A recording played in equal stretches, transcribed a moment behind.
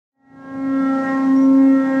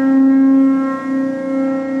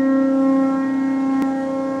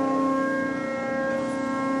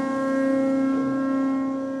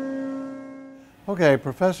Okay,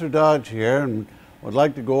 Professor Dodge here, and would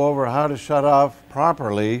like to go over how to shut off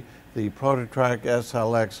properly the ProtoTrak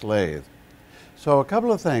SLX lathe. So a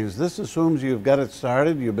couple of things. This assumes you've got it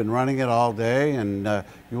started, you've been running it all day, and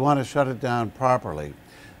you want to shut it down properly.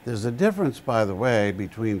 There's a difference, by the way,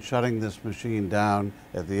 between shutting this machine down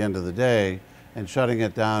at the end of the day and shutting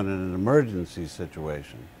it down in an emergency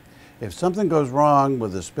situation. If something goes wrong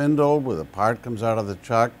with the spindle, with a part comes out of the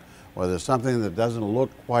chuck, or there's something that doesn't look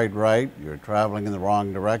quite right, you're traveling in the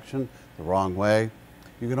wrong direction, the wrong way,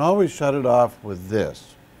 you can always shut it off with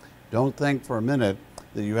this. Don't think for a minute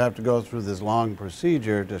that you have to go through this long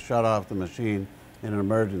procedure to shut off the machine in an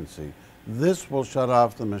emergency. This will shut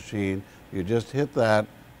off the machine. You just hit that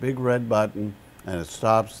big red button and it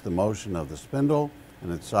stops the motion of the spindle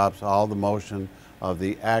and it stops all the motion of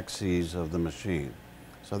the axes of the machine.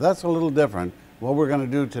 So that's a little different. What we're going to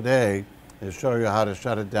do today is show you how to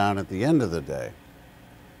shut it down at the end of the day.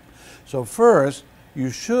 So first, you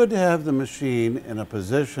should have the machine in a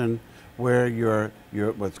position where you're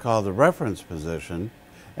what's called the reference position,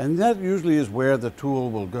 and that usually is where the tool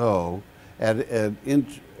will go at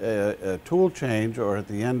a tool change or at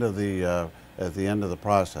the end of the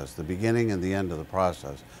process, the beginning and the end of the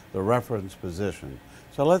process, the reference position.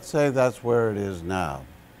 So let's say that's where it is now.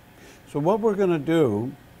 So what we're going to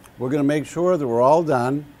do, we're going to make sure that we're all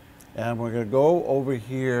done, and we're going to go over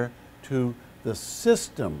here to the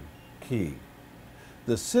system key.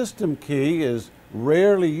 The system key is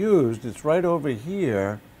rarely used. It's right over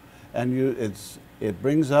here, and it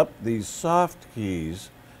brings up these soft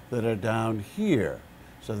keys that are down here.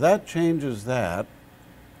 So that changes that.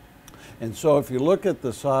 And so if you look at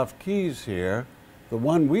the soft keys here, the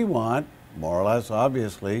one we want, more or less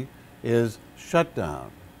obviously, is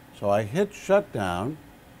shutdown. So I hit shutdown,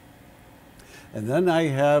 and then I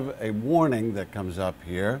have a warning that comes up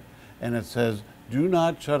here, and it says, do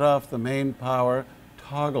not shut off the main power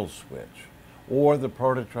toggle switch or the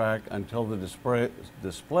ProtoTrak until the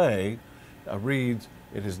display reads,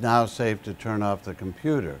 it is now safe to turn off the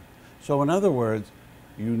computer. So in other words,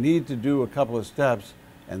 you need to do a couple of steps,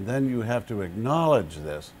 and then you have to acknowledge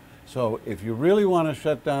this. So if you really want to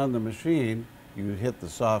shut down the machine, you hit the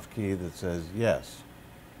soft key that says yes.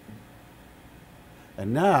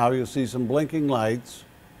 And now you'll see some blinking lights,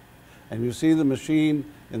 and you see the machine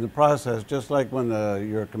in the process, just like when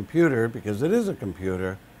your computer, because it is a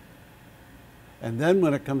computer, and then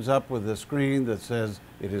when it comes up with a screen that says,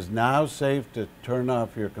 it is now safe to turn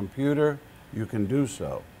off your computer, you can do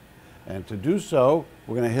so. And to do so,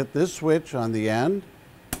 we're going to hit this switch on the end.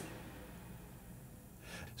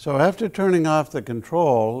 So after turning off the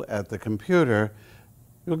control at the computer,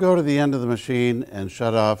 you'll go to the end of the machine and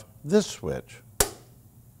shut off this switch.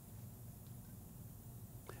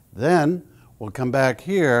 Then we'll come back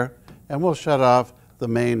here and we'll shut off the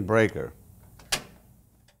main breaker.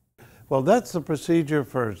 Well, that's the procedure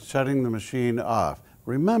for shutting the machine off.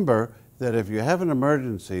 Remember that if you have an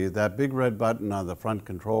emergency, that big red button on the front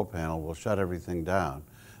control panel will shut everything down.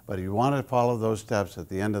 But you want to follow those steps at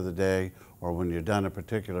the end of the day or when you're done a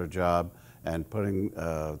particular job and putting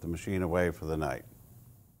the machine away for the night.